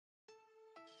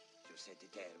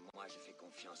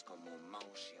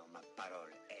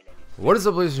What is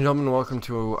up, ladies and gentlemen? Welcome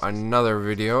to another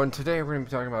video, and today we're going to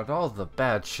be talking about all the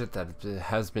bad shit that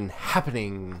has been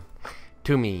happening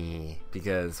to me,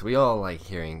 because we all like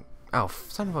hearing, oh,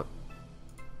 son of a,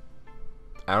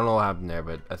 I don't know what happened there,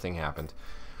 but a thing happened.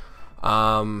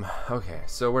 Okay,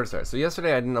 so where to start? So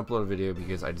yesterday I didn't upload a video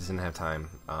because I just didn't have time.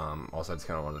 Also I just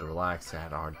kind of wanted to relax. I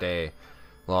had a hard day,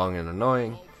 long and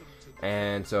annoying.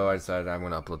 And so I decided I'm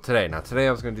going to upload today. Now today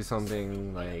I was going to do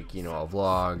something like, you know, a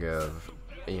vlog of,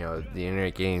 you know, the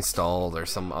internet getting installed, or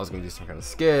I was going to do some kind of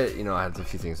skit. You know, I had a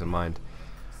few things in mind.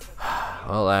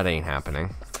 Well, that ain't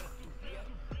happening.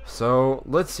 So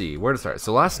let's see where to start.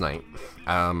 So last night,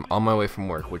 on my way from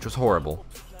work, which was horrible.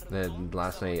 Then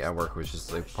last night at work was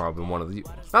just like probably one of the,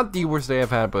 not the worst day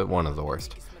I've had, but one of the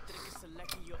worst.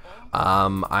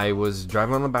 I was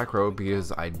driving on the back road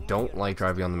because I don't like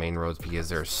driving on the main roads because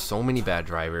there are so many bad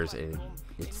drivers, and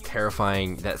it's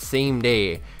terrifying. That same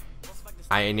day,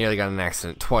 I nearly got in an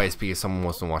accident twice because someone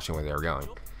wasn't watching where they were going.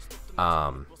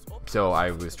 So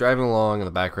I was driving along on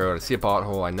the back road. I see a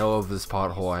pothole. I know of this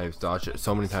pothole. I've dodged it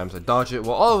so many times. I dodge it.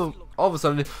 Well, all of a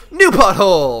sudden, new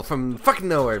pothole from fucking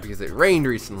nowhere because it rained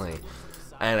recently,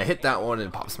 and I hit that one and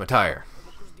it pops my tire.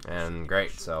 And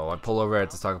great. So I pull over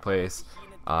at this taco place.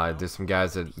 There's some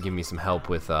guys that give me some help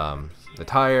with the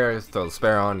tire, throw the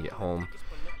spare on, get home.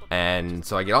 And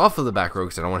so I get off of the back road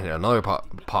because I don't want to hit another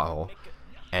pothole.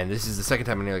 And this is the second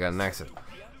time I nearly got in an accident.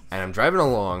 And I'm driving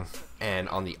along, and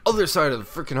on the other side of the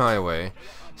freaking highway,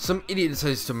 some idiot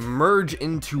decides to merge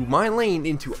into my lane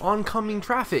into oncoming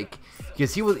traffic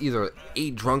because he was either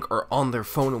drunk or on their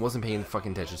phone and wasn't paying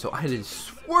fucking attention. So I had to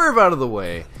swerve out of the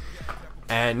way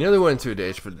and nearly went into a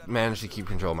ditch, but managed to keep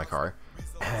control of my car.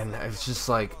 And I was just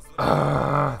like,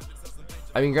 I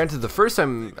mean, granted, the first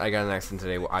time I got in an accident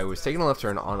today, I was taking a left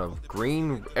turn on a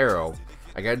green arrow.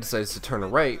 A guy decides to turn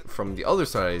right from the other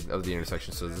side of the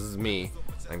intersection. So this is me.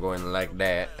 I'm going like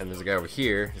that, and there's a guy over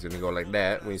here. He's gonna go like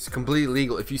that. When it's completely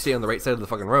legal if you stay on the right side of the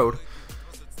fucking road.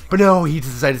 But no, he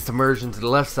decided to merge into the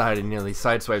left side and nearly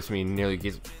sideswipes me and nearly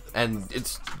gets. And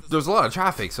there's a lot of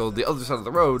traffic, so the other side of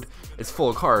the road is full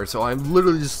of cars. So I'm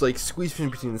literally just like squeezed in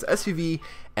between this SUV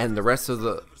and the rest of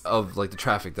the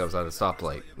traffic that was at a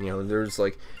stoplight. You know, there's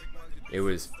like, it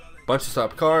was a bunch of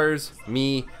stopped cars,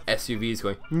 me, SUVs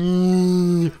going,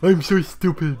 I'm so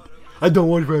stupid, I don't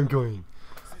want where I'm going.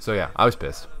 So yeah, I was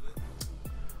pissed.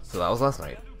 So that was last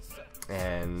night.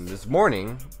 And this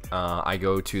morning, I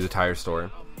go to the tire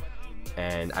store,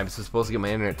 and I'm supposed to get my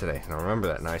internet today. And I remember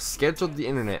that. And I scheduled the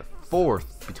internet for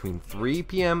between 3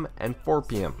 p.m. and 4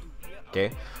 p.m.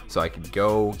 Okay? So I could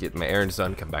go get my errands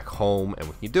done, come back home, and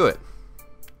we can do it.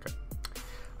 Okay.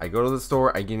 I go to the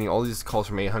store, I'm getting all these calls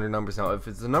from 800 numbers. Now, if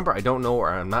it's a number I don't know or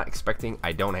I'm not expecting,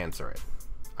 I don't answer it.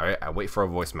 Alright? I wait for a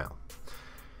voicemail.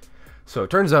 So it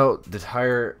turns out the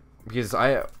tire, because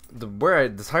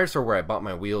the tire store where I bought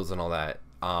my wheels and all that,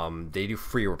 they do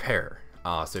free repair.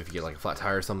 So if you get like a flat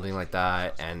tire or something like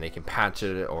that, and they can patch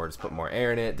it or just put more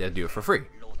air in it, they'll do it for free.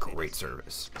 Great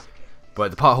service.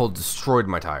 But the pothole destroyed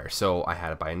my tire, so I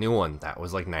had to buy a new one. That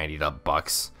was like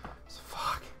 $90. So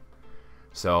fuck.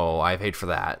 So I paid for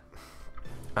that.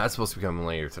 That's supposed to be coming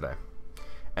later today.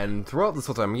 And throughout this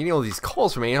whole time, I'm getting all these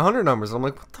calls from 800 numbers, and I'm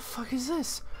like, what the fuck is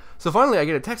this? So finally, I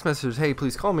get a text message, hey,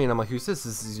 please call me, and I'm like, who's this?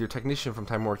 This is your technician from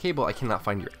Time Warner Cable. I cannot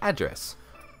find your address.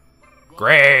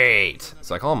 Great!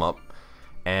 So I call them up,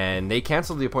 and they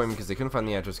canceled the appointment because they couldn't find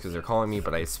the address because they're calling me,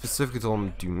 but I specifically told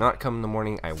them, do not come in the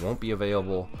morning. I won't be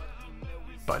available.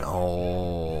 But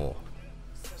oh.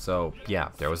 So, yeah,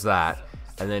 there was that.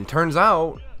 And then turns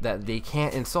out that they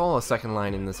can't install a second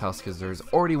line in this house because there's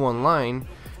already one line,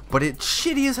 but it's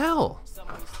shitty as hell.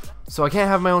 So I can't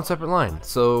have my own separate line.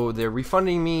 So they're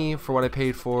refunding me for what I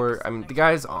paid for. I mean, the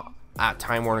guys at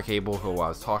Time Warner Cable who I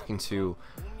was talking to,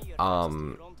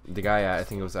 the guy I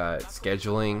think it was at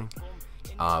scheduling,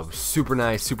 was super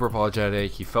nice, super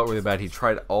apologetic. He felt really bad. He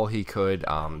tried all he could.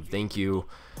 Thank you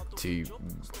to,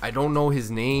 I don't know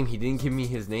his name. He didn't give me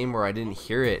his name or I didn't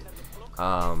hear it.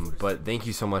 But thank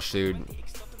you so much, dude.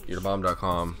 You're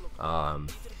bomb.com.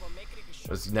 It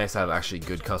was nice to have actually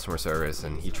good customer service,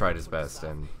 and he tried his best,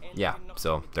 and yeah,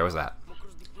 so there was that.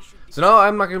 So now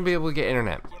I'm not going to be able to get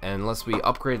internet unless we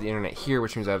upgrade the internet here,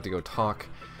 which means I have to go talk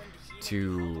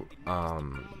to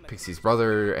Pixie's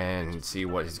brother and see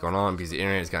what is going on, because the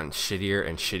internet has gotten shittier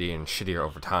and shittier and shittier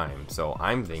over time. So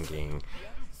I'm thinking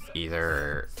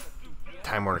either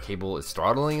Time Warner Cable is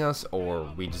throttling us,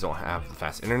 or we just don't have the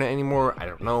fast internet anymore. I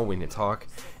don't know. We need to talk.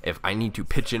 If I need to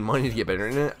pitch in money to get better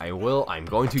internet, I will. I'm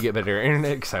going to get better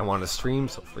internet because I want to stream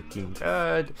so freaking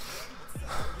bad.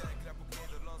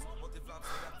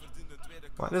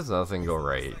 Why does nothing go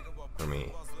right for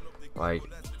me? Like,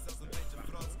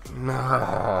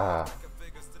 nah.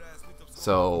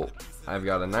 So I've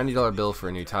got a $90 bill for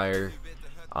a new tire.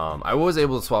 I was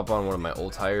able to swap on one of my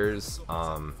old tires,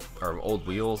 or old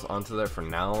wheels onto there for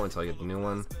now until I get the new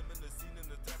one.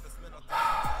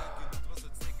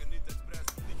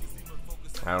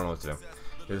 I don't know what to do.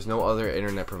 There's no other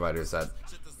internet providers that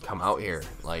come out here.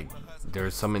 Like,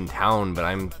 there's some in town,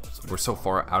 but we're so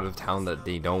far out of town that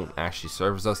they don't actually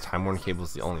service us. Time Warner Cable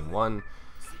is the only one,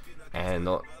 and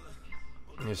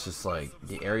it's just like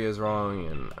the area is wrong,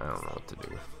 and I don't know what to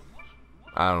do.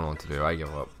 I don't know what to do. I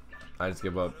give up. I just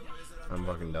give up. I'm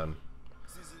fucking done.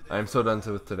 I'm so done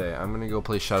with today. I'm gonna go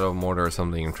play Shadow of Mordor or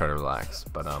something and try to relax.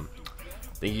 But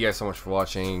thank you guys so much for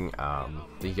watching.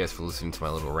 Thank you guys for listening to my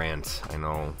little rant. I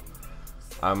know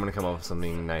I'm gonna come up with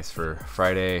something nice for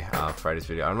Friday's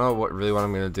video. I don't know what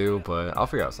I'm gonna do, but I'll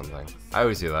figure out something. I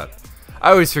always do that. I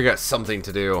always figure out something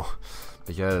to do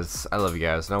because I love you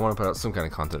guys and I want to put out some kind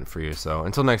of content for you. So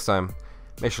until next time,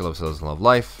 make sure to love souls and love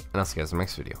life, and I'll see you guys in the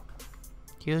next video.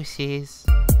 Deuces.